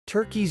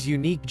Turkey's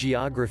unique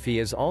geography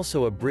is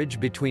also a bridge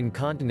between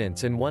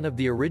continents and one of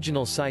the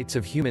original sites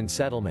of human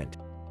settlement.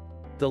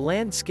 The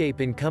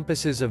landscape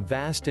encompasses a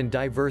vast and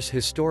diverse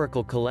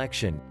historical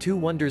collection, 2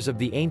 wonders of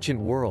the ancient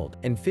world,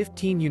 and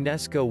 15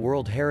 UNESCO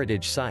World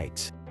Heritage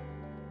Sites.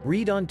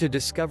 Read on to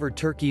discover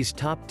Turkey's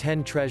top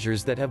 10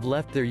 treasures that have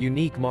left their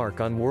unique mark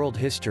on world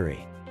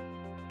history.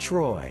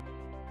 Troy.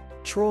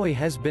 Troy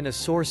has been a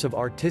source of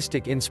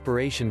artistic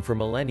inspiration for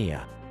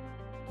millennia.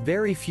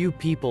 Very few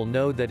people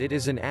know that it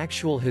is an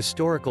actual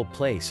historical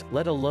place,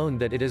 let alone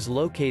that it is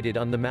located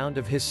on the Mount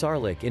of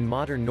Hisarlik in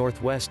modern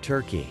northwest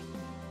Turkey.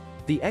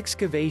 The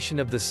excavation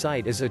of the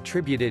site is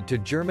attributed to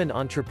German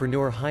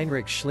entrepreneur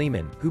Heinrich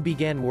Schliemann, who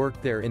began work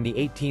there in the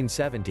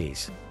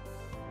 1870s.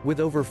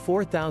 With over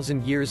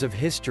 4,000 years of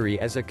history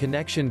as a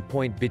connection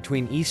point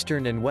between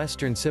Eastern and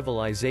Western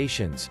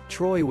civilizations,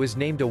 Troy was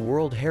named a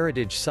World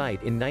Heritage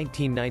Site in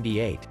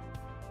 1998.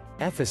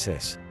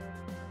 Ephesus.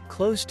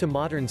 Close to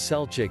modern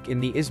Selçuk in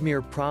the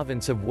Izmir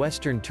province of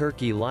western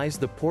Turkey lies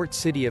the port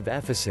city of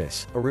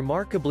Ephesus, a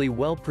remarkably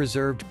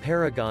well-preserved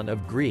paragon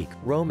of Greek,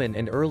 Roman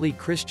and early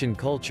Christian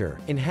culture,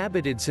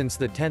 inhabited since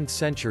the 10th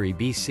century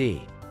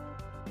BC.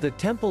 The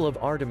Temple of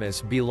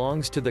Artemis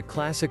belongs to the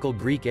classical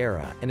Greek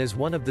era, and is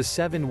one of the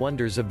 7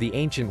 wonders of the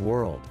ancient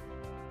world.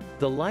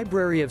 The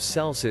Library of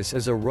Celsus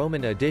is a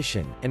Roman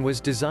addition, and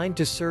was designed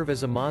to serve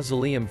as a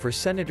mausoleum for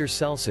Senator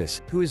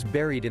Celsus, who is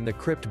buried in the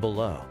crypt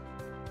below.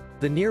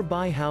 The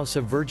nearby House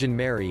of Virgin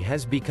Mary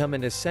has become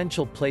an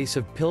essential place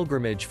of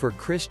pilgrimage for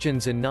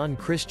Christians and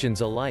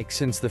non-Christians alike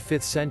since the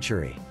 5th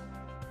century.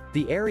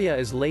 The area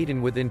is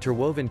laden with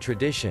interwoven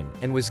tradition,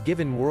 and was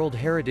given World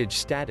Heritage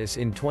status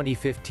in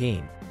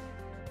 2015.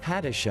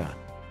 Hattusha.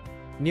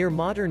 Near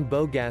modern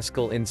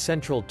Bogaskil in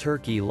central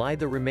Turkey lie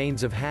the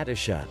remains of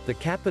Hattusha, the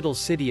capital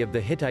city of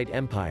the Hittite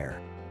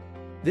Empire.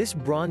 This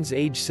Bronze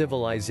Age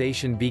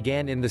civilization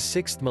began in the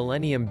 6th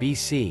millennium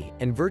BC,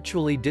 and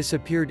virtually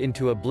disappeared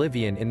into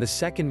oblivion in the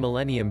 2nd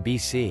millennium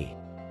BC.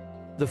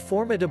 The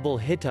formidable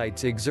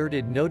Hittites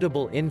exerted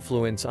notable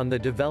influence on the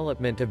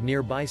development of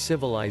nearby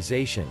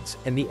civilizations,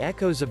 and the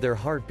echoes of their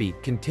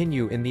heartbeat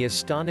continue in the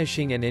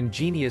astonishing and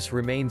ingenious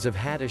remains of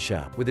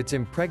Hattusha, with its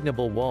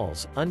impregnable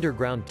walls,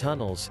 underground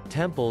tunnels,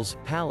 temples,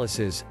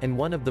 palaces, and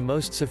one of the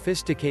most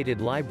sophisticated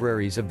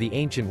libraries of the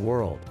ancient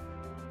world.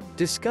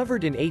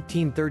 Discovered in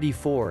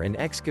 1834 and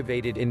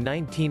excavated in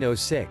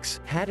 1906,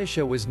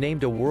 Hattusha was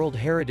named a World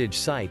Heritage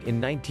Site in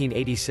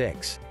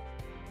 1986.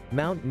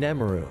 Mount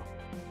Nemrut.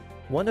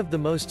 One of the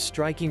most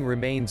striking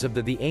remains of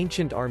the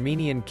ancient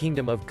Armenian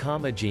kingdom of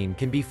Commagene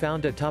can be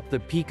found atop the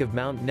peak of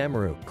Mount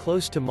Nemrut,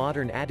 close to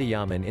modern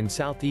Adıyaman in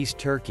southeast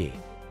Turkey.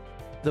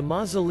 The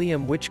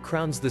mausoleum which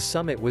crowns the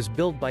summit was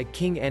built by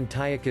King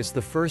Antiochus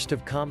I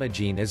of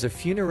Commagene as a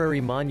funerary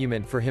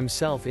monument for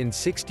himself in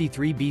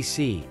 63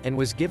 BC, and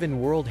was given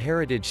World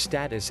Heritage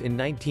status in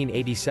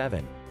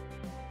 1987.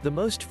 The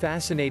most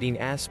fascinating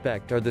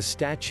aspect are the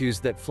statues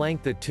that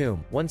flank the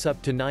tomb, once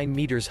up to 9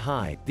 meters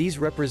high. These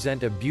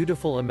represent a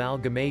beautiful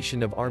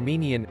amalgamation of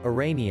Armenian,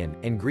 Iranian,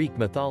 and Greek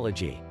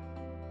mythology.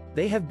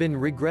 They have been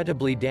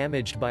regrettably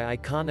damaged by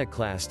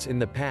iconoclasts in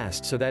the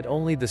past so that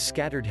only the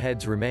scattered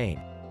heads remain.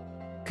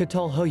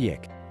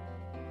 Çatalhöyük.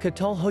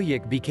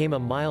 Çatalhöyük became a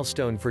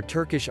milestone for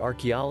Turkish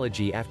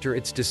archaeology after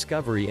its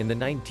discovery in the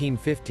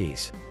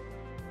 1950s.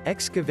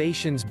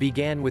 Excavations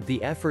began with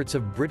the efforts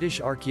of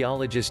British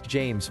archaeologist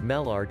James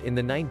Mellart in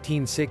the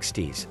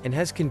 1960s, and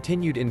has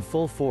continued in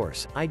full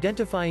force,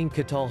 identifying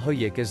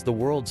Çatalhöyük as the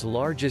world's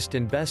largest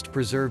and best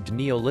preserved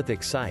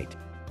Neolithic site.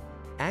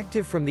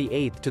 Active from the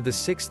 8th to the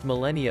 6th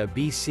millennia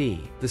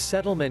BC, the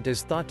settlement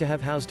is thought to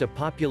have housed a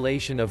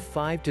population of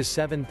 5,000 to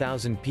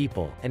 7,000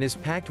 people, and is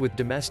packed with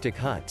domestic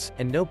huts,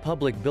 and no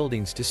public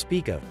buildings to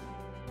speak of.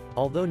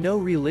 Although no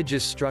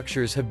religious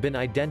structures have been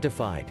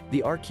identified,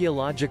 the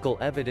archaeological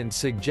evidence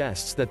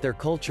suggests that their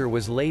culture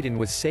was laden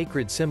with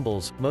sacred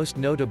symbols, most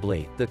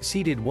notably, the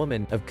seated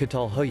woman of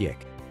Çatalhöyük.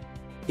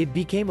 It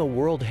became a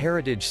World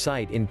Heritage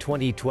Site in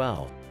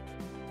 2012.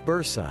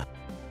 Bursa.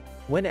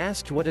 When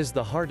asked what is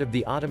the heart of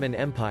the Ottoman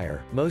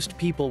Empire, most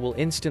people will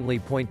instantly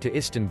point to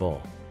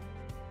Istanbul.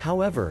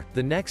 However,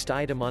 the next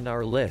item on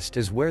our list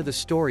is where the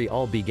story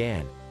all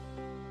began.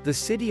 The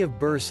city of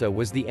Bursa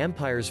was the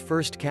empire's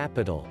first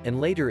capital,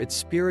 and later its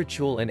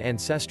spiritual and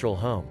ancestral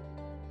home.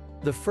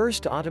 The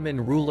first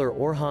Ottoman ruler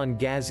Orhan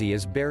Gazi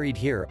is buried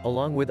here,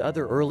 along with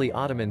other early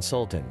Ottoman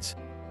sultans.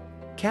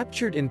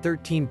 Captured in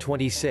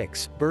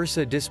 1326,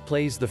 Bursa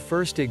displays the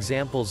first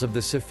examples of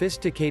the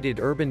sophisticated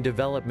urban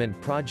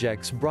development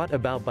projects brought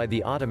about by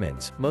the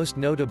Ottomans, most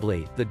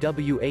notably, the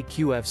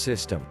Waqf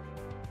system.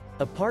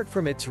 Apart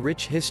from its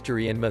rich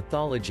history and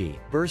mythology,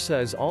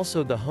 Bursa is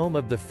also the home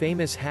of the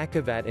famous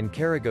Hakkabad and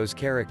Karagöz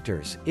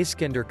characters,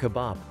 Iskender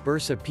kebab,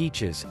 Bursa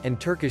peaches, and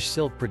Turkish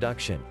silk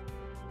production.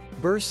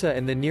 Bursa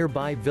and the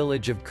nearby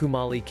village of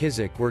Kumali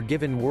Kizik were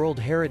given World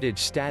Heritage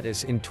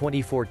status in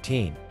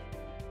 2014.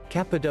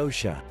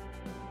 Cappadocia.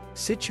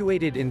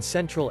 Situated in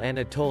central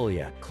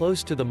Anatolia,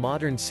 close to the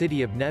modern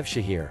city of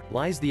Nevşehir,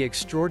 lies the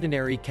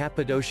extraordinary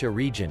Cappadocia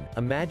region,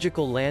 a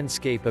magical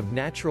landscape of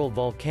natural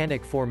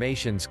volcanic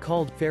formations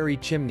called fairy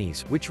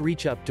chimneys, which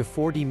reach up to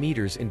 40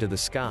 meters into the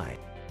sky.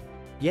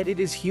 Yet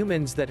it is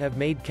humans that have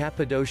made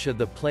Cappadocia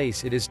the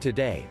place it is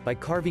today, by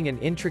carving an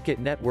intricate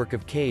network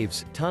of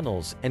caves,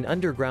 tunnels, and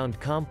underground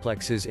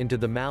complexes into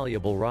the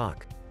malleable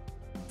rock.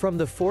 From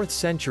the 4th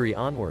century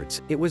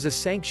onwards, it was a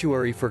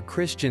sanctuary for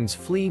Christians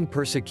fleeing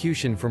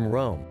persecution from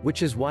Rome,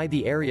 which is why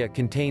the area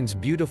contains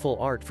beautiful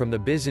art from the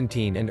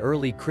Byzantine and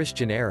early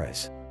Christian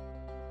eras.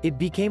 It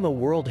became a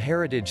World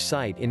Heritage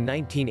Site in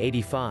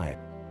 1985.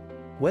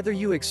 Whether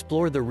you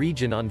explore the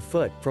region on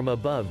foot, from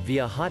above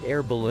via hot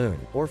air balloon,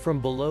 or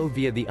from below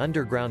via the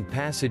underground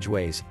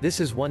passageways, this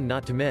is one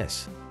not to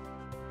miss.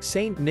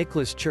 St.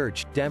 Nicholas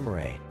Church,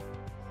 Demre.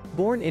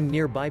 Born in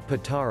nearby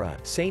Patara,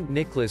 St.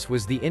 Nicholas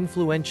was the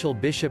influential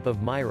bishop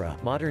of Myra,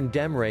 modern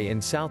Demre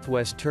in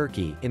southwest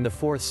Turkey, in the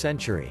 4th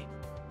century.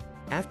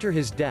 After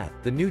his death,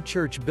 the new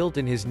church built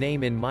in his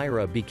name in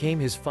Myra became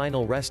his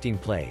final resting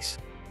place.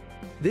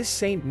 This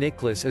St.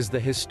 Nicholas is the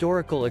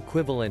historical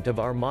equivalent of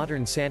our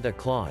modern Santa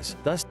Claus,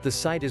 thus, the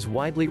site is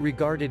widely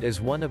regarded as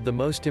one of the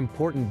most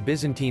important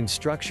Byzantine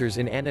structures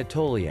in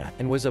Anatolia,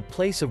 and was a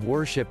place of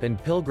worship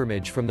and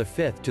pilgrimage from the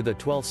 5th to the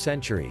 12th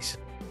centuries.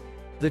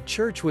 The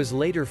church was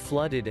later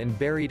flooded and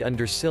buried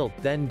under silt,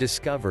 then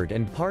discovered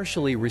and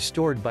partially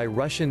restored by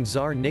Russian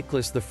Tsar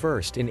Nicholas I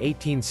in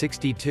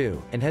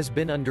 1862, and has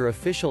been under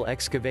official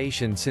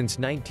excavation since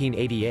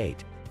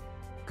 1988.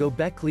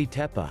 Göbekli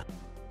Tepe.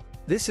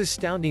 This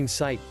astounding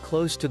site,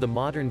 close to the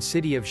modern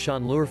city of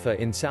Şanlıurfa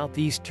in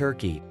southeast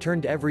Turkey,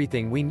 turned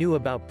everything we knew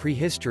about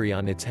prehistory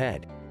on its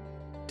head.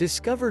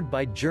 Discovered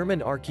by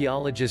German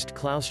archaeologist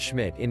Klaus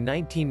Schmidt in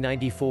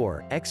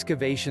 1994,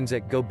 excavations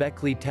at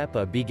Göbekli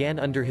Tepe began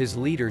under his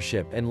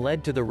leadership and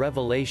led to the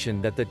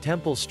revelation that the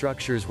temple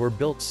structures were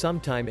built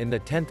sometime in the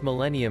 10th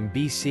millennium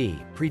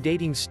BC,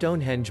 predating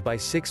Stonehenge by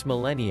 6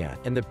 millennia,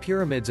 and the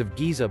pyramids of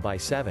Giza by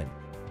 7.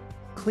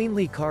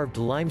 Cleanly carved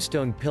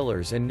limestone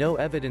pillars and no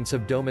evidence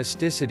of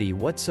domesticity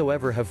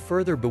whatsoever have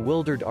further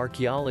bewildered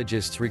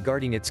archaeologists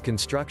regarding its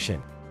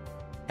construction.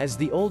 As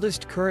the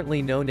oldest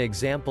currently known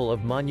example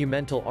of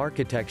monumental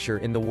architecture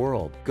in the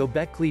world,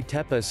 Göbekli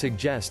Tepe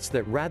suggests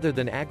that rather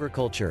than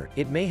agriculture,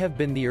 it may have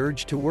been the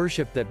urge to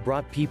worship that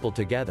brought people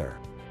together.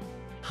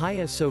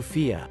 Hagia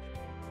Sophia.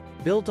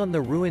 Built on the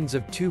ruins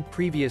of 2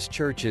 previous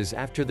churches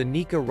after the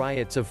Nika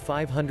riots of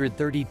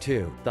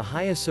 532, the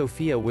Hagia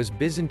Sophia was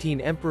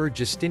Byzantine Emperor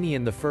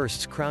Justinian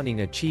I's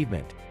crowning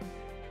achievement.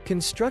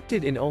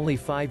 Constructed in only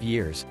 5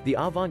 years, the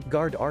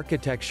avant-garde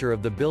architecture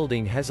of the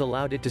building has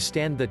allowed it to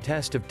stand the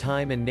test of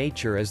time and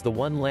nature as the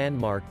one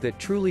landmark that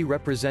truly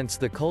represents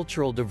the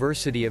cultural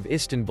diversity of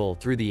Istanbul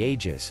through the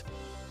ages.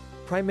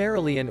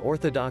 Primarily an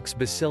Orthodox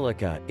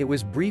basilica, it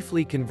was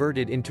briefly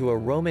converted into a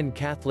Roman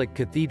Catholic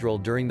cathedral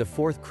during the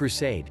Fourth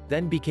Crusade,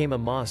 then became a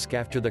mosque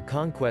after the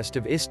conquest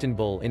of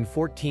Istanbul in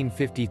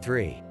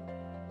 1453.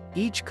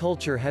 Each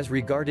culture has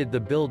regarded the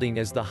building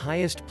as the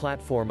highest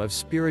platform of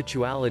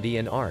spirituality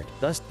and art,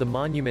 thus, the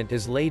monument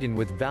is laden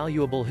with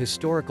valuable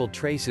historical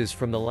traces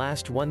from the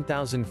last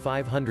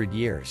 1,500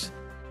 years.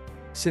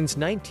 Since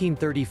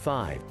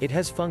 1935, it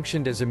has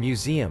functioned as a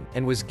museum,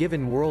 and was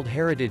given World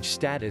Heritage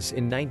status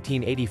in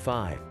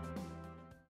 1985.